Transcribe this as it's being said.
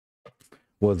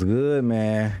What's good,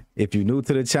 man? If you're new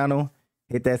to the channel,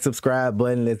 hit that subscribe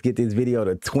button. Let's get this video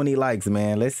to 20 likes,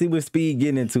 man. Let's see what Speed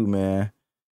getting into, man.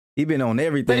 He been on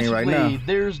everything right now.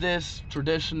 There's this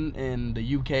tradition in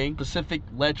the UK, Pacific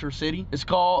Leicester City. It's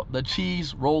called the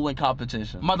cheese rolling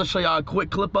competition. I'm about to show y'all a quick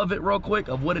clip of it real quick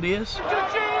of what it is.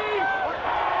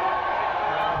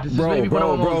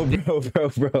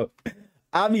 Bro.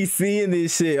 I be seeing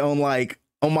this shit on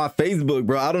on my Facebook,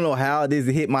 bro. I don't know how this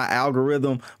hit my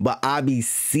algorithm, but I be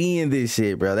seeing this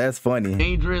shit, bro. That's funny.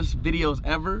 Dangerous videos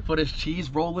ever for this cheese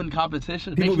rolling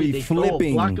competition. People basically, be flipping.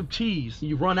 Throw a block of cheese,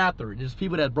 you run after it. There's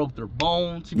people that broke their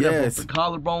bones, people that broke their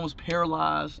collarbones,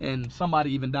 paralyzed, and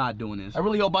somebody even died doing this. I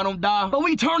really hope I don't die, but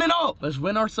we turn it up. Let's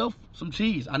win ourselves some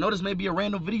cheese. I know this may be a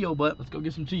random video, but let's go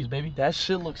get some cheese, baby. That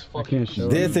shit looks fucking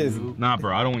Nah,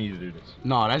 bro, I don't want you to do this.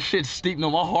 No, that shit's steep. No,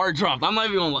 my heart dropped. I'm not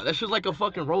even gonna lie. That shit's like a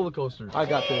fucking roller coaster. I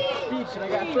got this.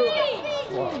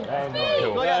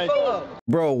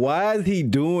 Bro, why is he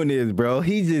doing this, bro?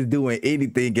 He's just doing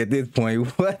anything at this point.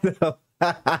 What the? Bro,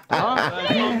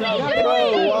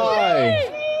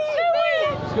 why?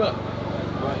 Let's go.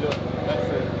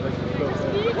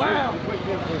 Wow.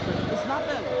 It's not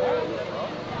that long, bro.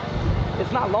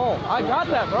 It's not long. I got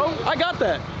that, bro. I got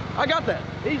that. I got that.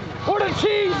 Easy. Where the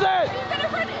cheese at?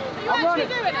 I'm running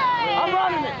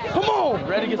it. Come on.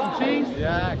 Ready to get some cheese?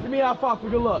 Yeah. Give me a high five for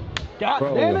good luck. God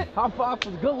damn it. High five for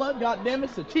good luck. God damn it.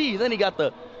 It's the cheese. Then he got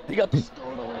the skirt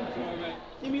on.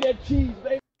 Give me that cheese,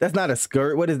 baby. That's not a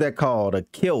skirt. What is that called? A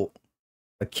kilt.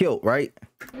 A kilt, right?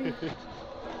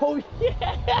 Oh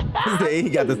yeah. He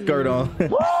got the skirt on.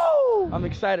 Woo! I'm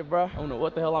excited, bro. I don't know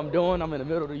what the hell I'm doing. I'm in the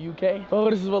middle of the UK. Oh,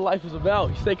 this is what life is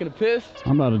about. He's taking a piss.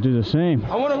 I'm about to do the same.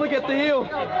 I want to look at the hill.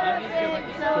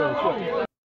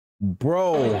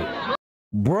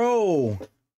 Bro.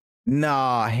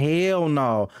 Nah, hell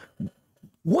no.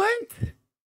 What?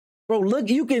 Bro, look,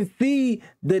 you can see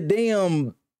the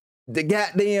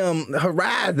goddamn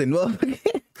horizon.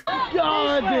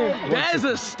 God damn. That is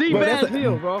a steep ass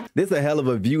hill, bro. This is a hell of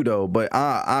a view though, but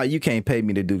you can't pay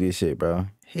me to do this shit, bro.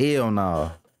 Hell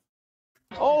no.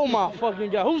 Oh my fucking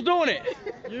God. Who's doing it?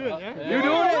 You doing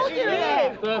it?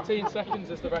 Yeah. 13 seconds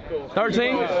is the record.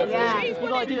 13? Yeah. You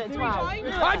gotta do it 12.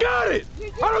 I got it!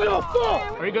 I don't give a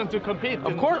fuck! Are you going to compete?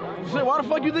 Of course. Why the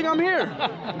fuck you think I'm here?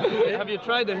 Have you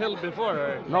tried the hill before?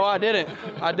 Or? No, I didn't.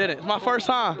 It's my first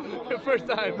time. Your first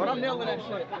time? But I'm nailing that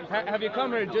shit. Have you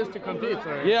come here just to compete?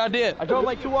 Or? Yeah, I did. I drove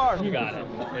like 2 hours. You got it.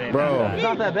 Bro. It's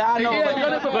not that bad. I know.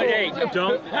 But hey,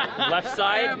 don't. Left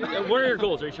side. What are your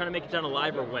goals? Are you trying to make it down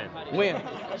alive or win? Win.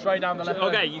 Straight down the left.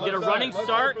 Okay, you get a running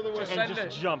start and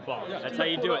just jump off. That's how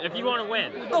you do it. If you want to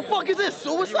win. The fuck is this?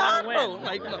 Suicide? Bro,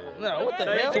 like, no, what the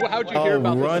hell? So how'd you hear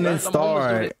about this?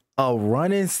 A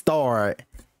running start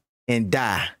and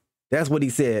die. That's what he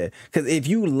said. Because if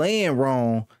you land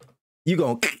wrong, you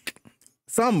gonna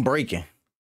something breaking.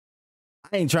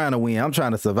 I ain't trying to win. I'm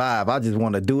trying to survive. I just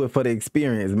want to do it for the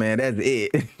experience, man. That's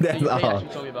it. That's all.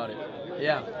 Tell me about it.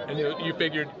 Yeah. And you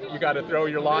figured you got to throw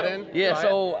your lot in? Yeah,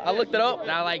 so I looked it up and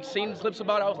I seen clips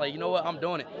about it. I was like, you know what? I'm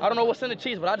doing it. I don't know what's in the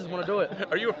cheese, but I just want to do it.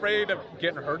 Are you afraid of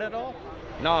getting hurt at all?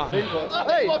 Nah. Hey,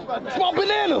 small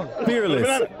banana.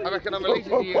 Fearless. I reckon I'm allergic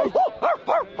to you.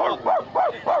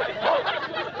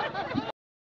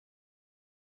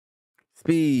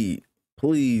 Speed,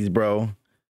 please, bro.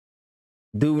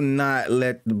 Do not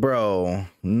let bro.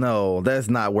 No, that's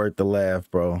not worth the laugh,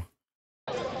 bro.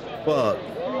 Fuck.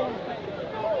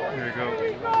 Here we go.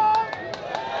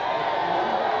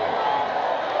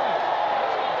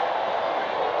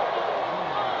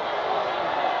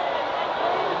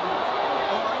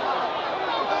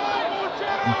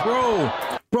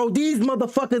 Bro, these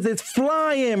motherfuckers is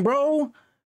flying, bro.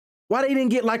 Why they didn't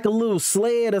get like a little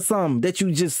sled or something that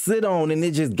you just sit on and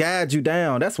it just guides you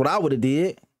down? That's what I would have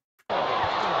did.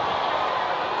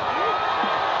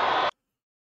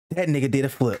 That nigga did a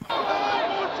flip.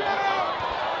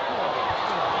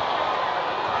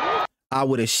 I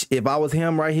would have, if I was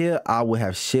him right here, I would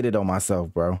have shitted on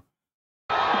myself, bro.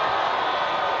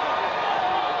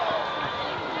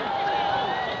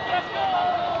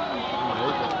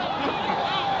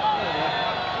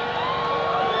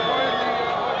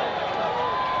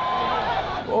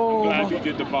 Oh, glad you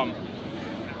did the bump.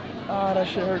 Oh, that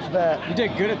shit hurts bad. You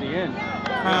did good at the end.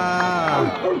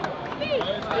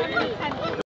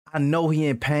 I know he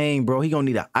in pain, bro. He gonna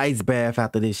need an ice bath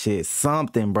after this shit.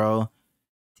 Something, bro.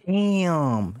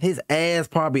 Damn. His ass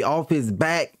probably off his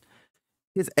back.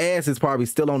 His ass is probably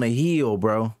still on the heel,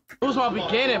 bro. It was my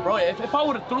beginning, bro. If I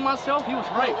would have threw myself, he was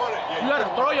right. You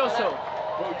gotta throw yourself.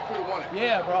 Bro, you could have won it.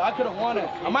 Yeah, bro. I could have won it.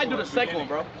 I might do the second one,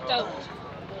 bro.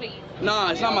 please.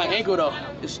 Nah, it's not my ankle though.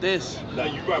 It's this. Now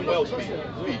you ran well, Speed.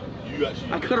 You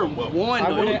actually. I could have won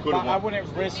though. I wouldn't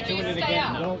risk doing it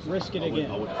again. Don't risk it again.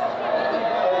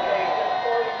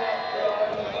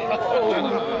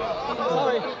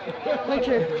 Sorry. Thank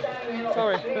you.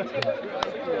 Sorry.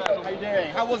 How you doing?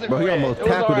 How was it? Bro, he almost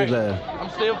tackled his ass. I'm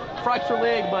still fractured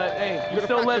leg, but hey, you're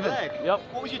still living. Yep.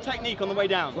 What was your technique on the way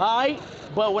down? Slide,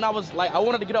 but when I was like, I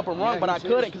wanted to get up and run, but I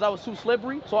couldn't because I was too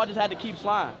slippery, so I just had to keep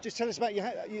sliding. Just tell us about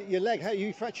your leg. How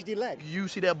you fractured your leg? You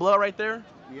see that blood right there?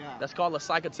 Yeah. That's called a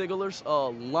cicatricularis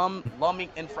lumbing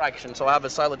infraction. So I have a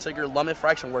cicatricularis lum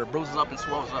infraction where it bruises up and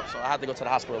swells up. So I had to go to the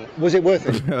hospital. Was it worth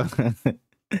it?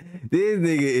 This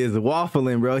nigga is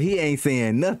waffling, bro. He ain't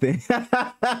saying nothing.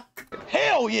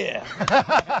 Hell yeah!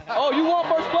 Oh, you want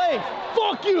first place?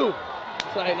 Fuck you!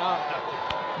 Say nah.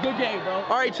 Good game, bro.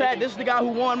 All right, Chad. This is the guy who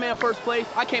won, man, first place.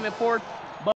 I came in fourth.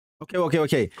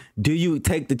 Okay. Do you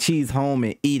take the cheese home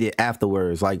and eat it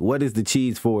afterwards? Like, what is the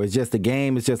cheese for? It's just a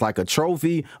game? It's just like a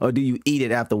trophy? Or do you eat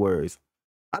it afterwards?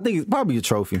 I think it's probably a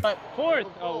trophy. Fourth.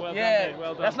 Oh, well Yeah, done,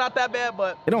 well done. that's not that bad,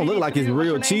 but... It don't look like it's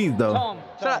real cheese, though. Tom.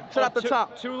 Shout out to Tom.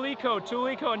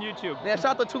 Tulico on YouTube. Yeah,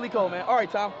 shout out to Tulico, man. All right,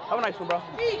 Tom. Have a nice one, bro.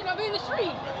 Hey, come in the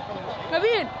street. Come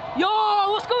in. Yo,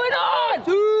 what's going on?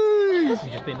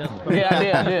 Yeah,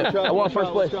 I did. I won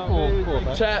first place.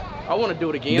 Chat, I want to do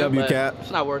it again, W but cap.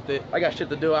 it's not worth it. I got shit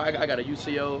to do. I got a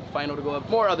UCO final to go up.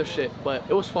 More other shit, but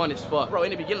it was fun as fuck. Bro,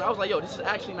 in the beginning, I was like, yo, this is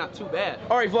actually not too bad.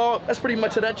 All right, vlog, that's pretty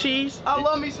much of that cheese. I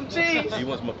love me some cheese. He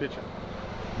wants my picture.